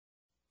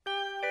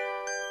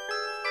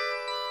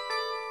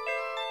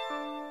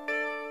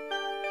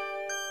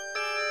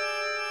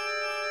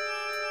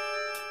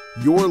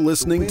You're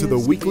listening to the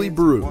Weekly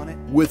Brew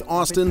with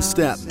Austin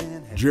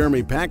Staton,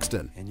 Jeremy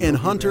Paxton, and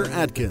Hunter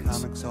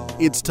Atkins.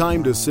 It's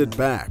time to sit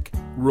back,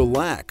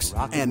 relax,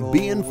 and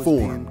be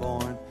informed.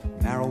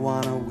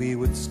 Marijuana we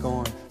would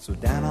scorn. So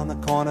down on the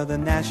corner, the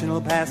national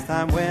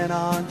pastime went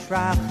on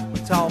trial.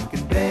 We're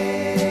talking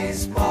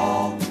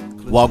baseball.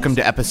 Welcome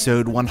to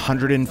episode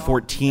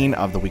 114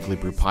 of the Weekly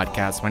Brew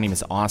podcast. My name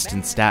is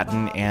Austin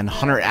Staton, and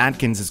Hunter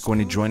Atkins is going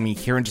to join me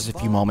here in just a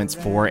few moments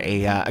for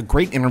a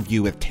great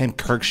interview with Tim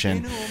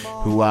Kurkjian,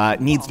 who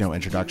needs no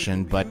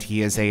introduction, but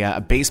he is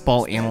a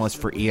baseball analyst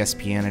for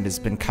ESPN and has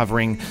been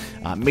covering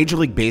Major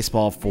League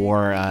Baseball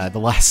for the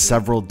last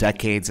several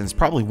decades, and is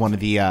probably one of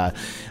the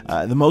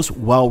most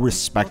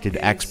well-respected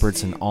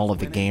experts in all of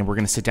the game. We're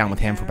going to sit down with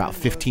him for about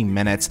 15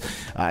 minutes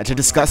to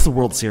discuss the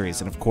World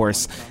Series. And of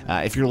course,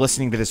 if you're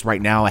listening to this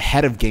right now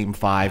ahead of Game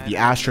 5, the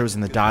Astros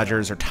and the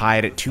Dodgers are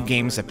tied at 2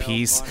 games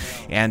apiece.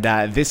 And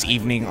this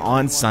evening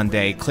on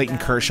Sunday, Clayton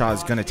Kershaw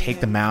is going to take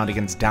the mound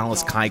against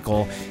Dallas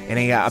Keuchel in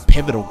a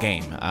pivotal game.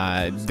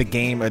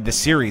 The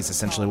series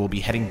essentially will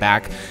be heading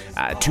back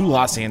to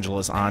Los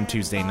Angeles on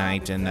Tuesday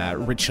night,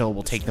 and Rich Hill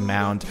will take the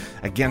mound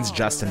against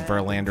Justin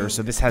Verlander.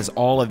 So this has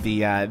all of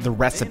the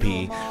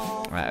recipe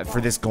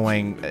for this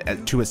going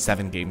to a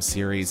 7-game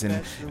series,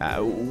 and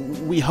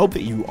we hope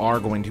that you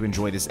are going to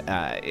enjoy this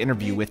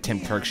interview with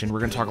Tim Kurkjian. We're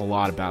going to talk a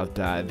lot about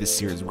this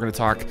series. We're going to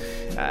talk,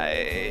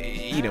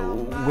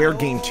 where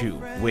Game 2,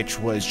 which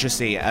was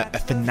just a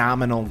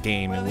phenomenal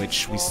game in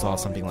which we saw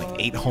something like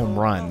 8 home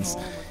runs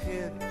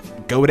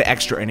go to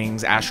extra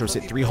innings. Astros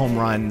hit 3 home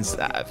runs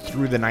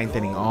through the 9th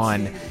inning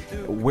on,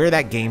 where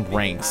that game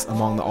ranks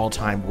among the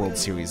all-time World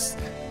Series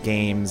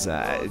games.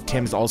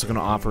 Tim's also going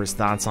to offer his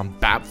thoughts on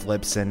bat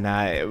flips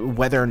and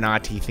whether or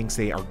not he thinks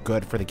they are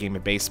good for the game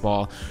of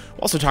baseball.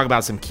 We'll also talk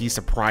about some key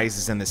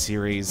surprises in the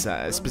series,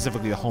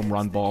 specifically the home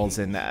run balls,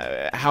 and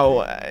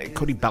how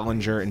Cody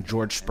Bellinger and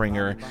George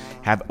Springer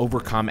have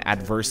overcome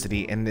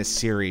adversity in this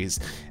series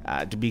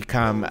to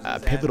become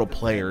pivotal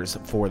players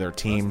for their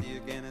team.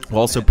 We'll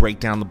also break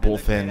down the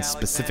bullpen,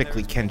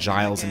 specifically Ken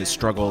Giles and his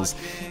struggles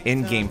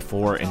in Game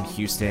 4 in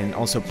Houston.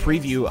 Also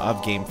preview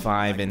of Game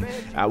 5 and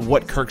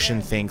what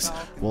Kurkjian thinks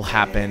will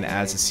happen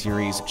as the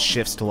series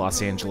shifts to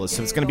Los Angeles.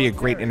 So it's going to be a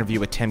great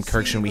interview with Tim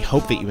Kurkjian. We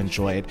hope that you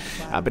enjoy it.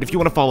 But if you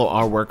want to follow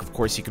our work, of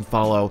course, you can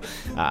follow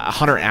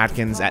Hunter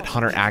Atkins at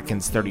Hunter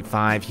Atkins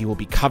 35. He will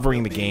be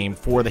covering the game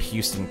for the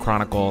Houston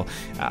Chronicle.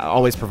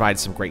 Always provides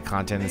some great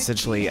content.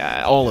 Essentially,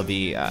 all of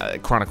the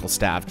Chronicle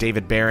staff,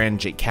 David Barron,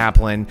 Jake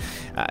Kaplan,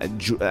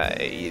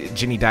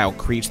 Ginny Dial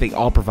Creech, they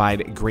all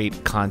provide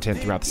great content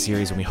throughout the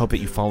series, and we hope that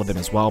you follow them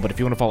as well. But if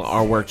you want to follow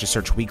our work, just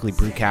search Weekly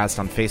Brewcast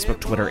on Facebook,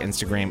 Twitter,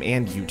 Instagram,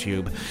 and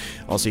YouTube.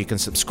 Also, you can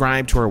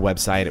subscribe to our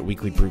website at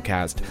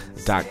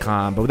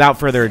weeklybrewcast.com. But without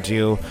further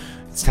ado,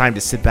 it's time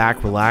to sit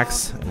back,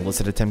 relax, and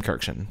listen to Tim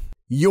Kurkjian.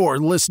 You're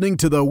listening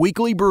to the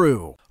Weekly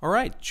Brew. All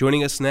right,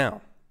 joining us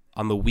now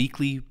on the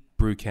Weekly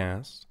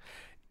Brewcast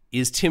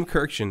is Tim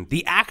Kurkjian,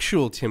 the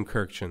actual Tim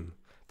Kurkjian.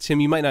 Tim,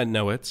 you might not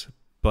know it,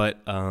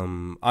 but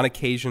on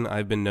occasion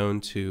I've been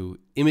known to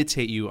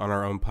imitate you on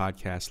our own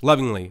podcast,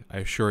 lovingly, I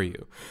assure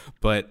you.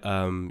 But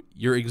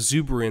your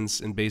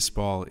exuberance in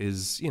baseball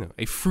is,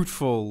 a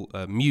fruitful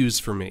muse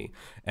for me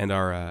and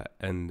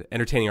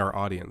entertaining our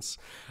audience.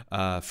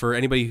 For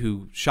anybody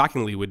who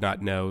shockingly would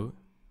not know,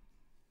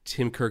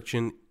 Tim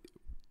Kurkjian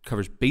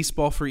covers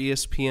baseball for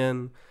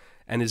ESPN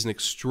and is an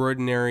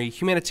extraordinary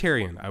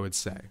humanitarian, I would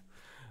say.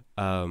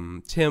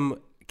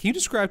 Tim, can you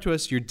describe to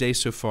us your day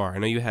so far? I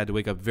know you had to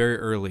wake up very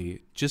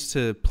early just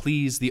to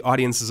please the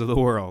audiences of the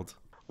world.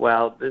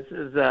 Well, this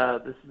is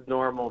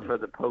normal for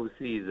the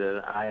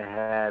postseason. I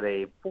had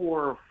a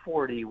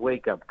 4:40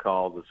 wake-up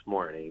call this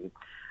morning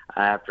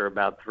after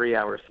about 3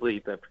 hours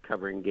sleep after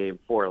covering Game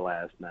 4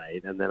 last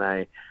night, and then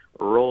I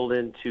rolled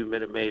into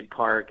Minute Maid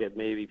Park at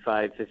maybe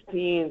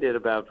 5:15, did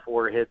about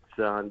 4 hits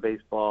on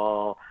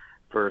baseball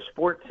for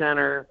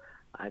SportsCenter.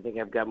 I think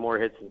I've got more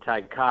hits than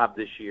Ty Cobb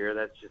this year.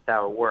 That's just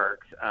how it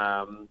works.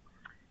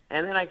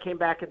 And then I came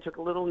back and took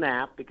a little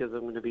nap because I'm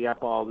going to be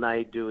up all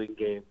night doing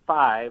Game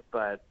 5,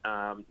 but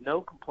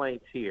no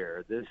complaints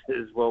here. This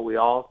is what we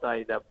all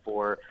signed up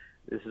for.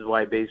 This is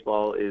why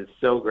baseball is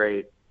so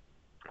great,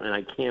 and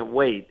I can't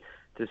wait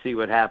to see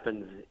what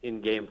happens in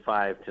Game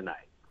 5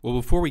 tonight. Well,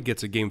 before we get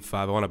to Game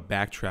 5, I want to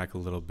backtrack a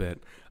little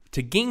bit.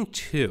 To Game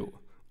 2,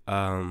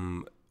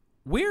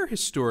 where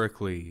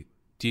historically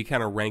do you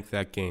kind of rank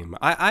that game?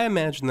 I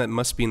imagine that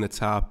must be in the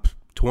top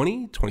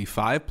 20,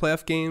 25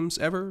 playoff games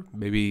ever,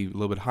 maybe a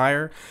little bit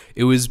higher.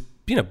 It was,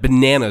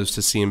 bananas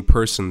to see in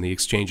person the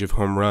exchange of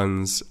home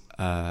runs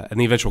and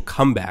the eventual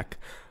comeback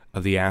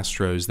of the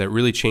Astros that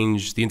really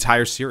changed the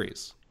entire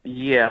series.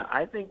 Yeah,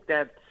 I think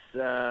that's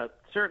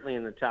certainly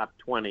in the top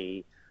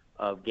 20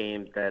 of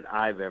games that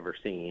I've ever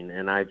seen,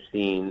 and I've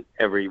seen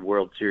every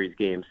World Series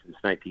game since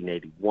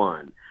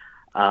 1981.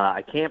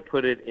 I can't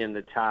put it in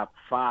the top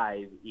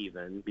 5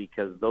 even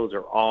because those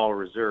are all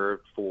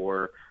reserved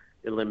for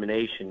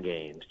elimination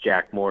games.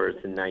 Jack Morris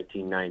in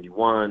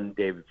 1991,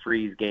 David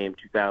Freese game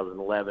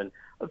 2011,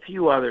 a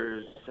few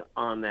others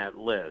on that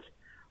list.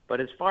 But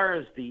as far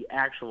as the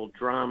actual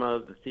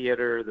drama, the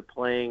theater, the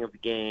playing of the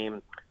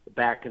game, the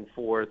back and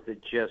forth, the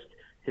just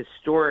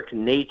historic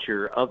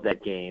nature of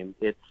that game,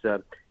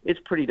 it's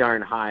pretty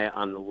darn high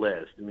on the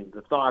list. I mean,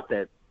 the thought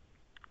that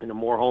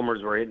more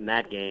homers were hit in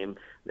that game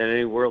than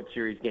any World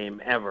Series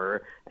game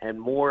ever, and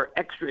more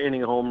extra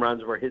inning home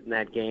runs were hit in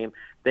that game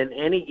than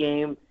any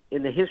game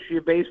in the history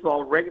of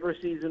baseball, regular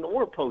season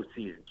or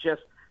postseason.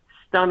 Just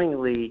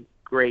stunningly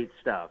great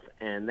stuff.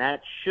 And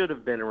that should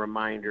have been a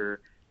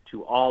reminder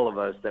to all of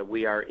us that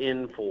we are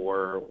in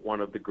for one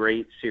of the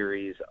great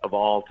series of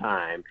all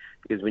time.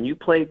 Because when you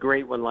play a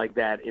great one like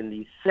that in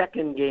the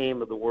second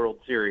game of the World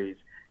Series,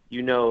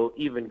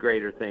 even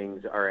greater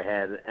things are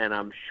ahead. And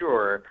I'm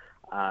sure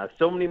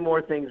so many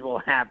more things will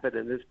happen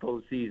in this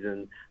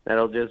postseason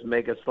that'll just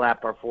make us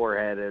slap our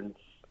forehead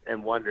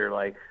and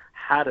wonder,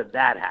 how did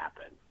that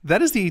happen?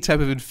 That is the type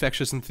of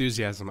infectious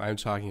enthusiasm I'm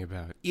talking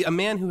about. A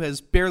man who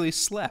has barely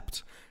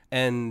slept.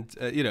 And,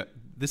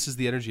 this is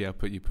the energy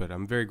output you put.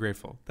 I'm very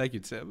grateful. Thank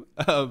you, Tim.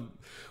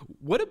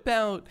 What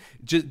about,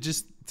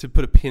 just to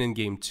put a pin in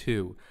Game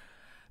 2,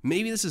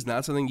 maybe this is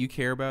not something you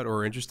care about or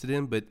are interested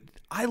in, but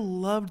I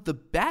loved the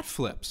bat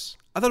flips.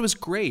 I thought it was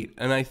great.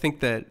 And I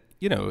think that,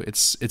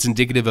 it's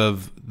indicative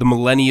of the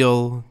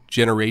millennial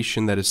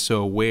generation that is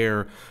so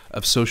aware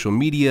of social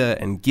media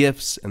and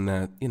GIFs, and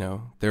that,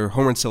 their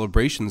home run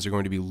celebrations are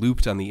going to be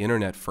looped on the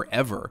internet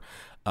forever.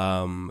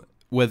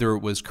 Whether it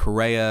was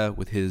Correa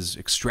with his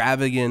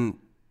extravagant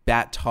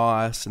bat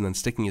toss and then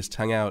sticking his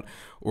tongue out,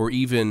 or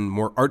even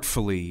more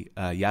artfully,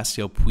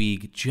 Yasiel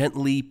Puig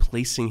gently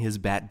placing his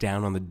bat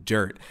down on the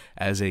dirt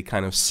as a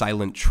kind of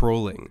silent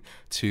trolling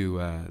to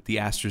the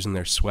Astros and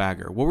their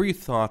swagger. What were your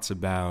thoughts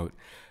about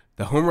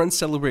the home run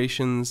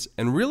celebrations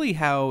and really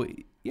how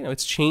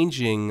it's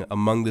changing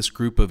among this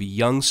group of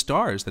young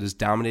stars that is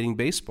dominating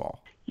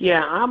baseball?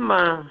 Yeah, I'm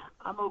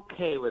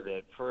okay with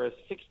it. For a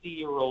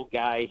 60-year-old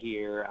guy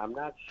here, I'm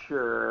not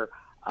sure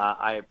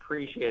I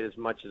appreciate as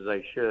much as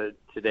I should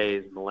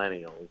today's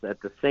millennials.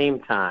 At the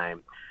same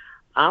time,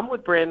 I'm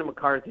with Brandon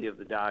McCarthy of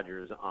the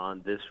Dodgers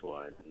on this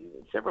one.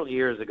 Several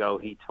years ago,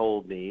 he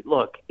told me,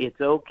 look, it's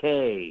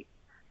okay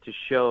to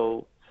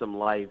show some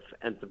life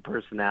and some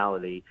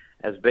personality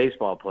as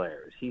baseball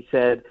players. He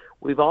said,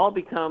 we've all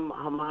become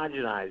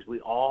homogenized.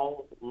 We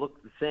all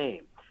look the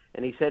same.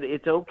 And he said,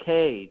 it's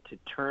okay to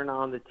turn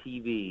on the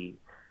TV,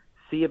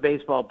 see a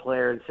baseball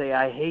player and say,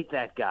 I hate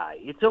that guy.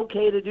 It's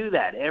okay to do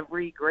that.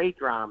 Every great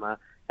drama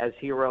has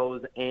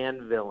heroes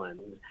and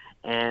villains.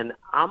 And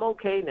I'm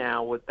okay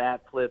now with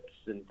bat flips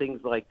and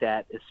things like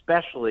that,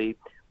 especially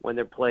when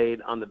they're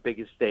played on the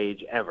biggest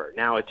stage ever.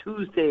 Now, a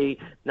Tuesday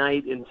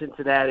night in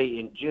Cincinnati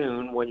in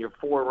June when you're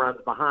 4 runs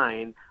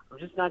behind, I'm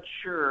just not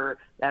sure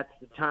that's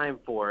the time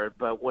for it.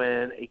 But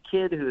when a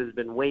kid who has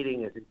been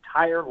waiting his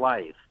entire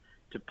life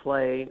to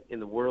play in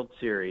the World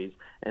Series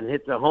and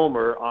hits a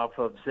homer off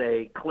of,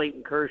 say,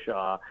 Clayton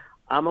Kershaw,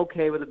 I'm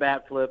okay with a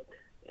bat flip.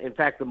 In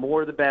fact, the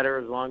more the better,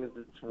 as long as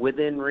it's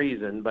within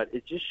reason. But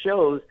it just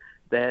shows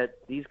that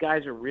these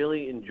guys are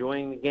really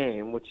enjoying the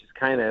game, which is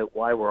kind of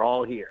why we're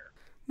all here.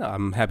 No,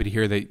 I'm happy to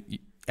hear that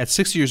at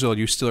 60 years old,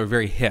 you still are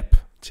very hip,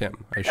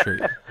 Tim, I assure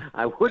you.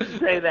 I wouldn't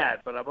say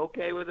that, but I'm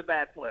okay with a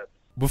bat flip.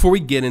 Before we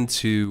get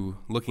into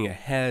looking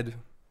ahead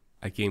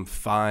at Game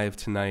 5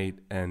 tonight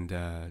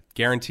and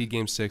guaranteed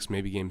Game 6,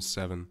 maybe Game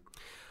 7,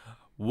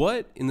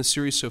 what in the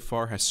series so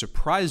far has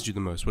surprised you the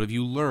most? What have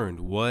you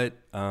learned? What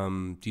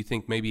do you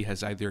think maybe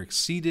has either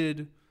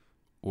exceeded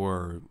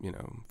or,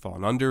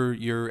 fallen under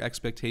your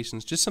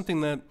expectations? Just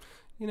something that,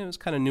 is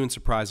kind of new and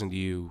surprising to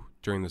you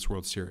during this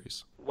World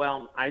Series.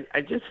 Well,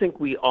 I just think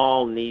we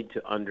all need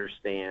to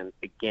understand,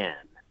 again,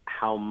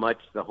 how much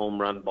the home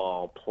run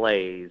ball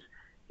plays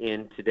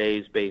in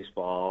today's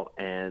baseball,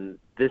 and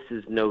this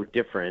is no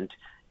different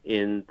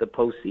in the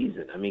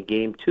postseason. I mean,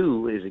 Game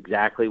 2 is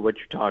exactly what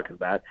you're talking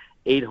about.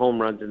 8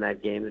 home runs in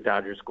that game. The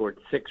Dodgers scored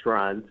 6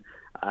 runs.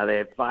 They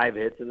had 5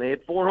 hits, and they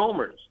had 4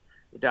 homers.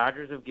 The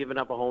Dodgers have given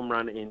up a home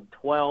run in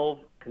 12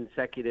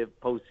 consecutive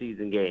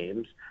postseason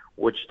games,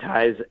 which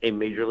ties a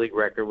Major League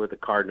record with the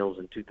Cardinals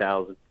in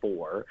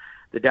 2004.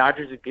 The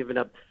Dodgers have given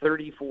up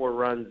 34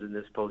 runs in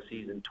this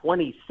postseason.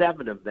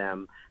 27 of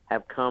them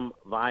have come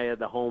via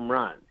the home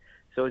run.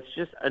 So it's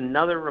just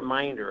another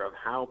reminder of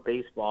how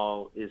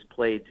baseball is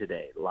played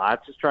today.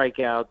 Lots of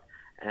strikeouts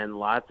and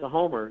lots of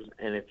homers.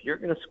 And if you're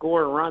going to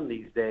score a run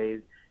these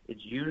days,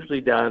 it's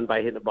usually done by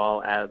hitting the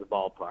ball out of the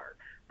ballpark.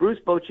 Bruce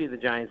Bochy of the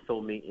Giants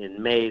told me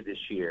in May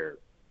this year,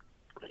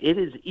 it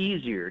is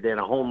easier than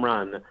a home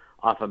run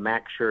off of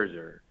Max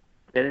Scherzer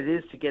than it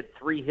is to get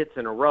 3 hits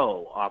in a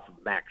row off of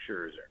Max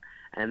Scherzer.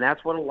 And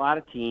that's what a lot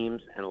of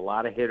teams and a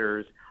lot of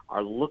hitters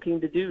are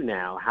looking to do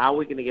now. How are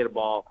we going to get a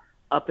ball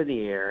up in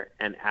the air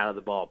and out of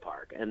the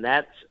ballpark? And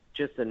that's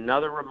just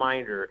another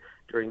reminder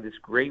during this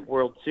great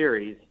World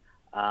Series.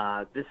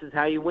 This is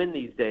how you win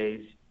these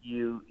days.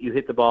 You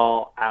hit the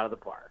ball out of the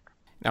park.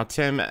 Now,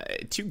 Tim,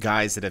 2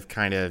 guys that have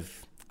kind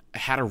of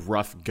had a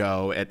rough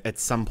go at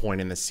some point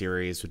in the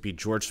series would be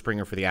George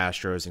Springer for the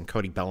Astros and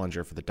Cody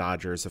Bellinger for the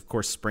Dodgers. Of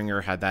course,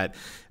 Springer had that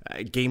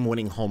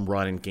game-winning home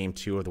run in Game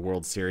 2 of the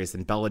World Series,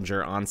 and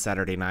Bellinger on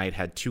Saturday night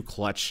had two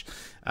clutch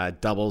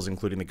doubles,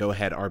 including the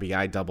go-ahead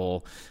RBI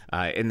double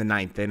in the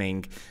ninth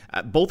inning.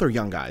 Both are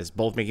young guys,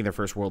 both making their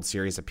first World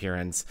Series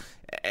appearance.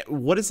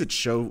 What does it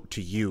show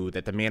to you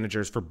that the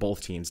managers for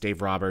both teams,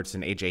 Dave Roberts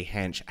and AJ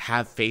Hinch,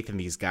 have faith in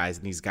these guys,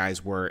 and these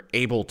guys were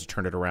able to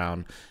turn it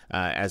around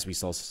as we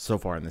saw so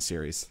far in the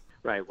series?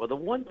 Right. Well, the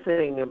one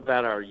thing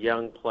about our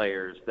young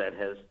players that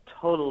has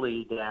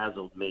totally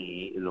dazzled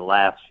me in the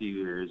last few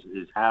years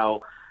is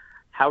how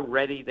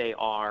ready they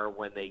are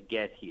when they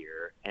get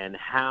here, and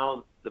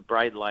how the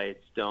bright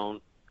lights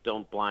don't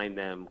blind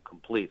them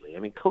completely. I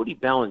mean, Cody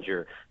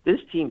Bellinger, this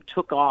team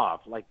took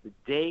off like the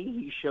day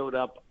he showed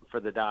up for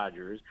the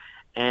Dodgers,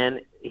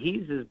 and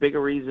he's as big a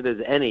reason as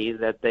any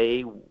that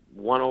they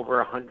won over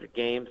 100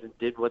 games and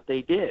did what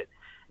they did.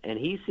 And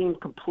he seemed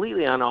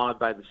completely unawed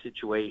by the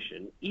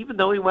situation, even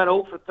though he went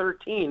 0 for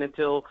 13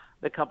 until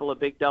the couple of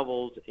big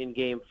doubles in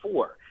Game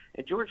 4.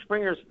 And George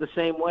Springer's the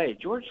same way.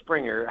 George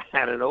Springer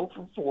had an 0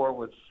 for 4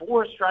 with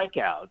 4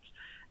 strikeouts,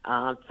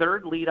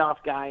 third leadoff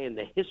guy in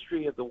the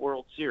history of the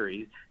World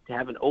Series to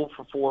have an 0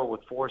 for 4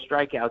 with 4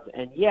 strikeouts,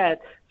 and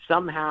yet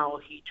somehow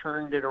he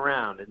turned it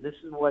around. And this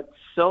is what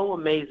so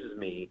amazes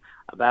me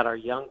about our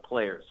young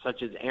players,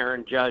 such as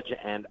Aaron Judge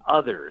and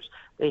others.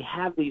 They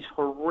have these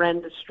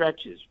horrendous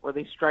stretches where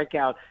they strike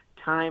out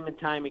time and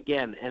time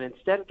again, and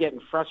instead of getting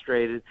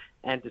frustrated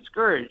and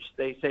discouraged,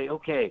 they say,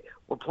 okay,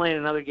 we're playing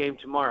another game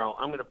tomorrow.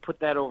 I'm going to put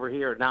that over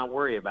here and not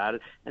worry about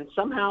it. And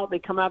somehow they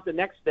come out the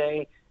next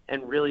day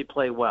and really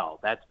play well.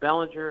 That's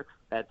Bellinger,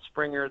 that's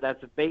Springer,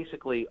 that's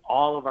basically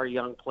all of our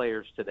young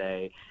players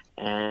today.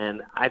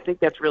 And I think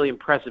that's really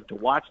impressive to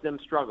watch them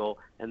struggle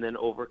and then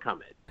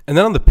overcome it. And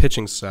then on the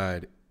pitching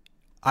side,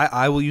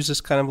 I will use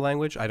this kind of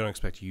language. I don't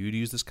expect you to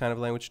use this kind of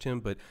language, Tim,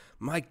 but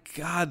my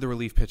God, the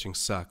relief pitching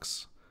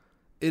sucks.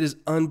 It is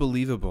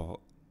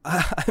unbelievable.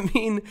 I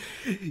mean,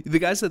 the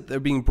guys that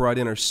are being brought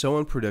in are so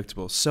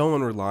unpredictable, so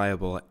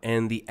unreliable,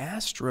 and the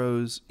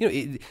Astros,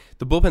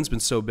 the bullpen's been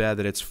so bad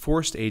that it's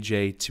forced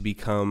AJ to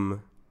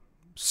become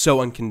so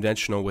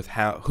unconventional with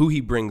who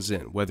he brings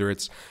in, whether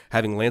it's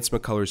having Lance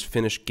McCullers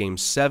finish Game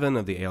 7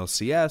 of the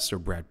ALCS or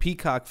Brad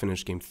Peacock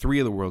finish Game 3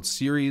 of the World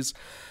Series.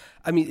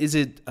 I mean, is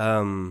it,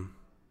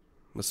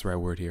 what's the right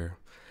word here?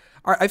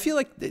 I feel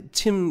like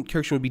Tim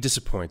Kurkjian would be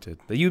disappointed,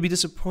 that you would be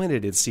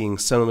disappointed in seeing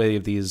so many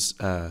of these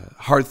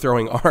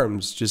hard-throwing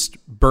arms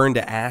just burn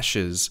to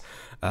ashes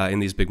in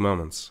these big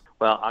moments.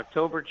 Well,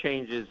 October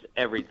changes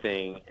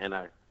everything, and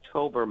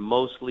October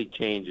mostly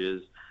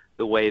changes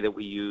the way that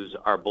we use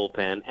our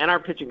bullpen and our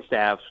pitching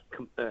staff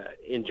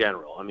in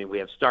general. I mean, we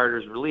have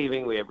starters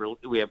relieving, we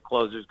have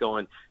closers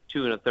going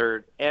 2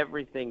 1/3.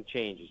 Everything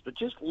changes. But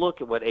just look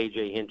at what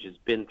AJ Hinch has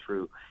been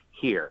through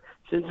here.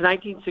 Since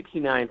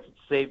 1969, since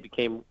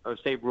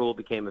save rule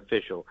became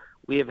official,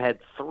 we have had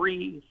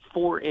 3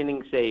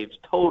 4-inning saves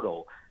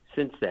total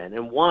since then.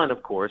 And one,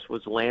 of course,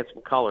 was Lance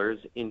McCullers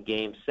in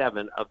Game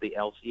 7 of the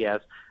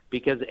LCS,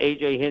 because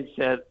AJ Hinch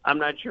said, I'm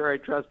not sure I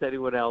trust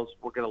anyone else.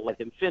 We're going to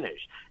let him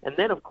finish. And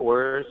then, of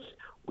course,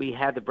 we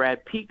had the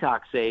Brad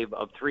Peacock save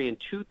of 3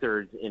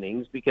 2/3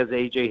 innings because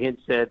AJ Hinch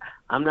said,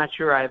 I'm not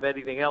sure I have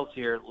anything else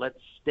here. Let's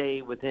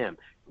stay with him.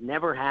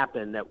 Never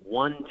happened that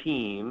one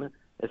team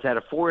has had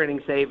a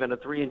 4-inning save and a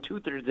 3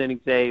 2/3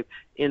 inning save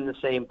in the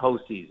same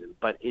postseason.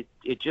 But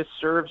it just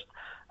serves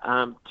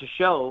to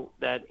show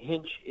that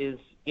Hinch is,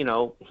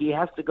 he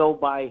has to go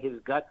by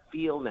his gut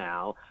feel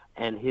now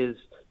and his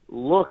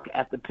look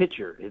at the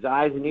pitcher, his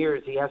eyes and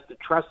ears. He has to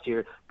trust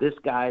here. This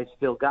guy's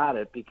still got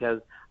it,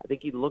 because I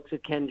think he looks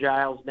at Ken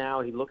Giles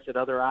now. He looks at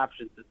other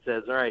options and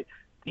says, all right,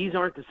 these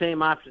aren't the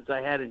same options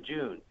I had in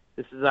June.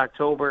 This is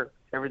October.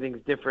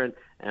 Everything's different,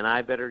 and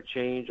I better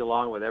change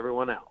along with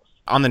everyone else.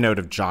 On the note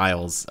of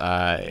Giles,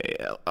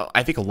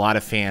 I think a lot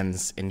of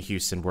fans in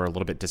Houston were a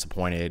little bit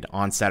disappointed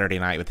on Saturday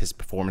night with his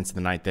performance in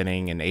the ninth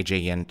inning, and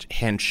AJ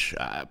Hinch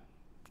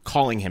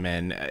calling him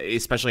in,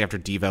 especially after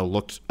Devo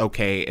looked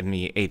okay in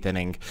the 8th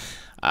inning.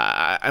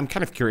 I'm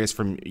kind of curious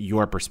from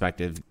your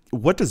perspective,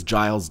 what does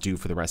Giles do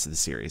for the rest of the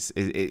series?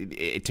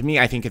 To me,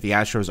 I think if the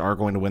Astros are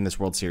going to win this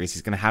World Series,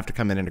 he's going to have to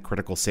come in a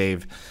critical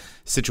save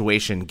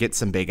situation, get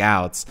some big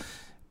outs.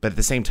 But at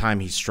the same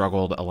time, he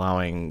struggled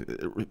allowing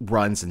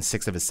runs in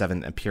 6 of his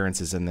 7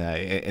 appearances in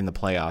the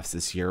playoffs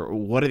this year.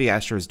 What do the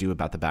Astros do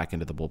about the back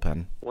end of the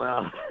bullpen?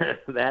 Well,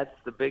 that's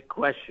the big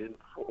question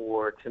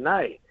for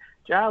tonight.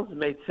 Giles has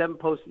made 7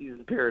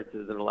 postseason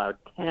appearances and allowed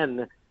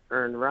 10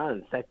 earned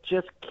runs. That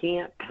just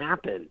can't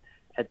happen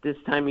at this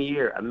time of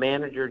year. A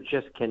manager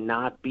just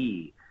cannot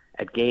be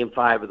at Game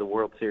 5 of the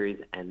World Series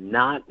and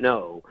not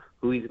know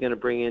who he's going to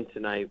bring in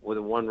tonight with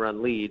a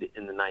 1-run lead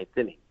in the 9th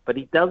inning. But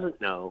he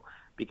doesn't know,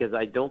 because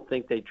I don't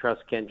think they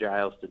trust Ken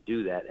Giles to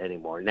do that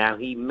anymore. Now,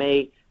 he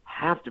may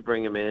have to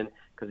bring him in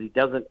because he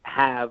doesn't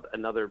have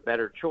another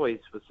better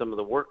choice with some of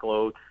the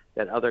workload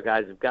that other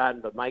guys have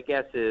gotten. But my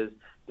guess is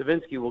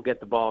Davinsky will get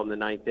the ball in the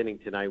ninth inning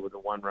tonight with a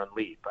one-run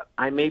lead. But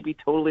I may be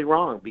totally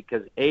wrong,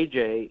 because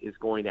AJ is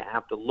going to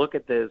have to look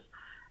at this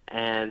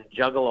and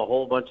juggle a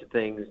whole bunch of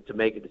things to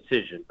make a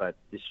decision. But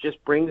this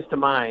just brings to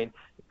mind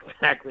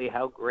exactly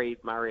how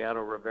great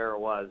Mariano Rivera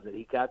was, that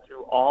he got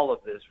through all of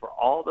this for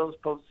all those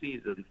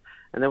postseasons,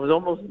 and there was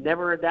almost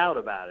never a doubt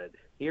about it.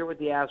 Here with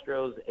the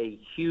Astros, a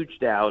huge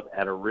doubt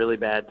at a really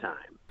bad time.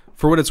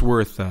 For what it's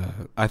worth,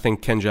 I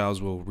think Ken Giles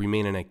will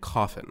remain in a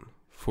coffin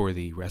for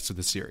the rest of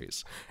the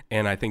series,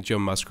 and I think Joe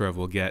Musgrove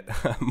will get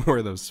more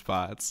of those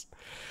spots.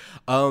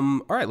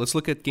 All right, let's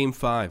look at Game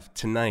 5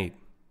 tonight.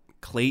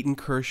 Clayton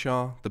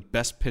Kershaw, the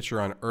best pitcher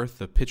on earth,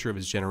 the pitcher of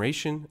his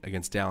generation,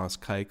 against Dallas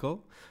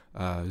Keuchel,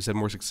 who's had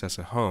more success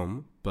at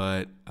home,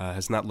 but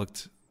has not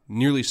looked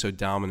nearly so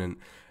dominant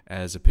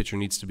as a pitcher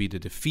needs to be to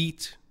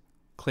defeat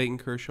Clayton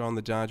Kershaw and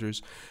the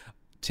Dodgers.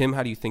 Tim,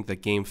 how do you think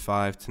that Game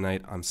 5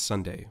 tonight on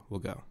Sunday will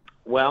go?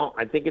 Well,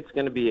 I think it's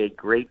going to be a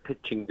great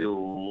pitching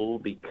duel,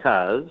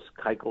 because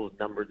Keuchel's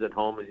numbers at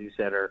home, as you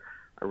said, are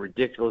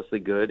ridiculously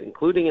good,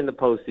 including in the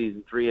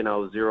postseason,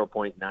 3-0,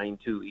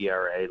 0.92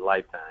 ERA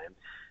lifetime.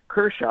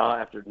 Kershaw,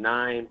 after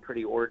 9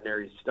 pretty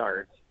ordinary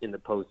starts in the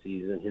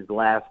postseason, his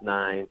last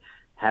 9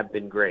 have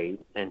been great,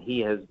 and he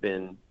has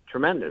been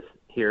tremendous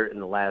here in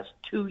the last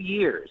 2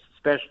 years,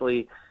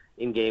 especially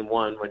in Game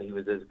 1 when he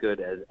was as good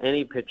as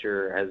any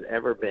pitcher has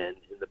ever been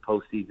in the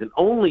postseason,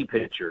 only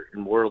pitcher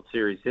in World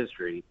Series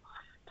history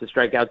to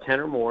strike out 10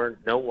 or more,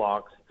 no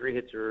walks, 3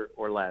 hits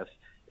or less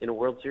in a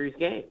World Series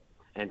game.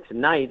 And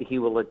tonight he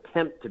will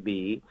attempt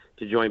to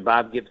join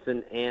Bob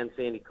Gibson and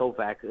Sandy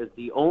Koufax as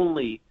the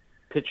only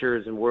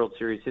pitchers in World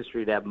Series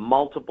history to have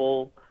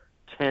multiple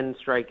 10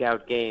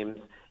 strikeout games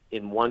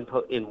in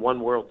one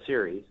World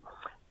Series.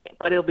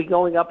 But he'll be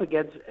going up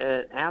against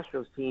an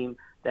Astros team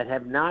that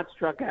have not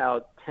struck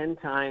out 10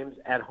 times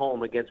at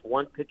home against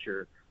one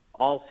pitcher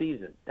all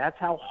season. That's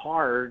how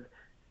hard,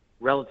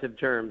 relative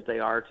terms, they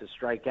are to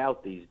strike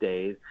out these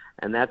days,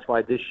 and that's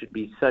why this should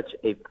be such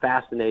a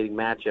fascinating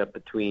matchup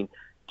between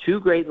two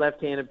great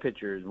left-handed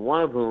pitchers,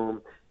 one of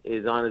whom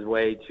is on his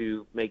way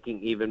to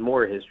making even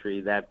more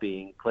history, that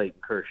being Clayton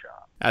Kershaw.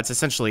 It's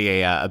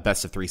essentially a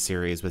best-of-3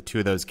 series with 2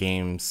 of those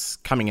games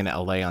coming into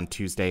LA on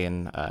Tuesday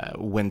and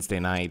Wednesday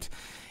night.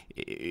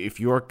 If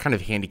you're kind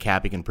of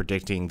handicapping and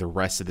predicting the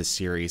rest of the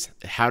series,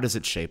 how does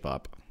it shape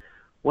up?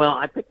 Well,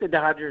 I picked the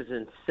Dodgers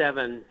in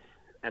 7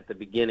 at the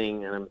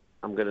beginning, and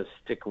I'm going to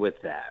stick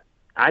with that.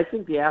 I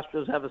think the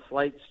Astros have a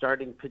slight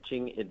starting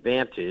pitching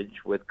advantage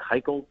with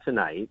Keuchel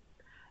tonight,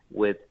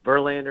 with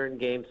Verlander in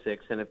Game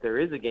 6, and if there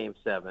is a Game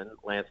 7,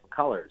 Lance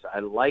McCullers. I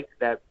like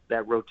that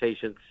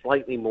rotation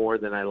slightly more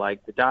than I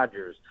like the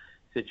Dodgers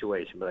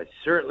situation, but I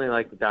certainly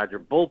like the Dodger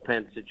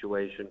bullpen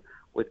situation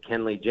with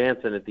Kenley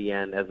Jansen at the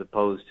end as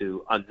opposed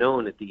to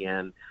unknown at the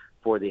end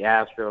for the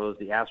Astros.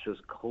 The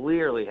Astros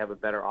clearly have a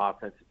better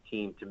offensive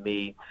team to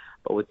me,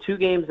 but with 2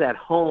 games at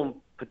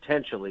home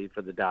potentially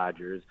for the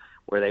Dodgers,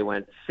 where they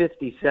went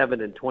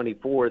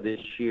 57-24 this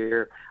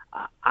year,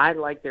 I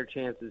like their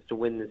chances to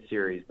win this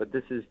series, but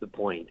this is the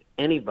point.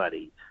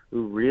 Anybody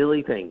who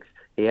really thinks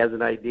he has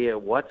an idea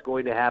of what's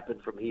going to happen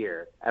from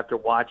here after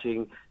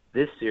watching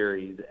this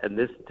series and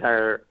this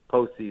entire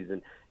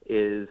postseason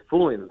is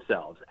fooling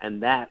themselves.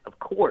 And that, of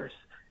course,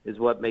 is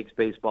what makes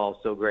baseball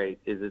so great,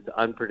 is its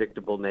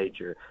unpredictable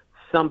nature.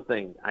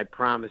 Something, I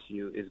promise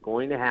you, is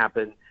going to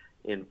happen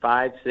in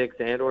 5, 6,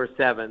 and or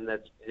 7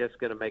 that's just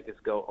going to make us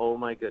go, oh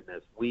my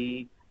goodness,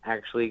 we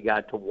actually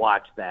got to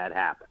watch that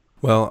happen.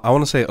 Well, I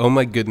want to say, oh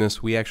my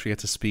goodness, we actually got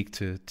to speak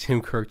to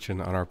Tim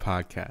Kurkjian on our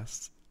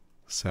podcast.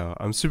 So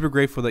I'm super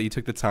grateful that you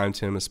took the time,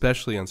 Tim,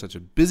 especially on such a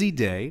busy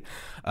day.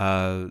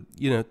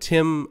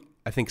 Tim,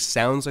 I think,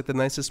 sounds like the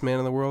nicest man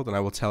in the world, and I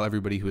will tell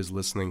everybody who is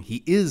listening,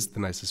 he is the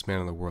nicest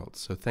man in the world.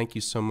 So thank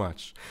you so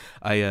much.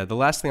 The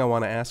last thing I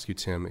want to ask you,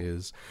 Tim,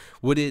 is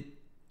would it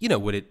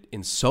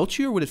insult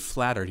you or would it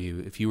flatter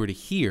you if you were to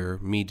hear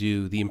me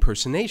do the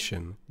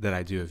impersonation that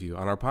I do of you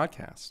on our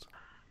podcast?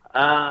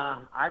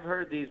 I've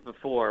heard these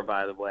before,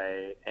 by the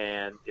way,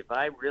 and if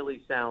I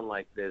really sound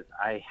like this,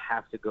 I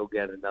have to go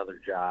get another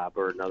job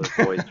or another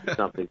voice or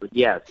something. But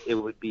yes, it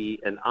would be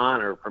an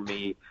honor for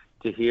me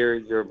to hear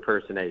your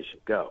impersonation.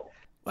 Go.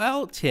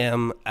 Well,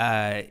 Tim,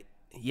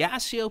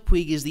 Yasiel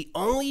Puig is the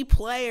only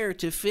player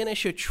to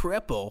finish a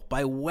triple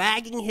by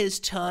wagging his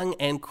tongue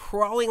and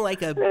crawling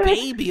like a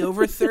baby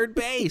over third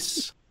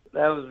base.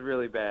 That was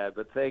really bad,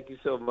 but thank you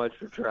so much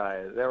for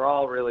trying. They're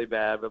all really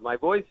bad, but my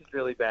voice is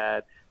really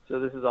bad. So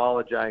this is all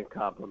a giant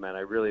compliment. I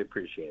really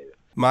appreciate it.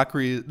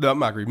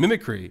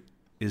 Mimicry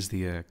is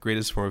the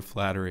greatest form of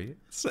flattery.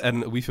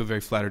 And we feel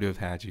very flattered to have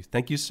had you.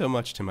 Thank you so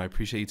much, Tim. I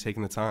appreciate you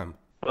taking the time.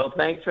 Well,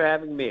 thanks for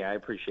having me. I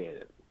appreciate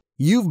it.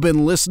 You've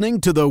been listening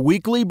to the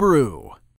Weekly Brew.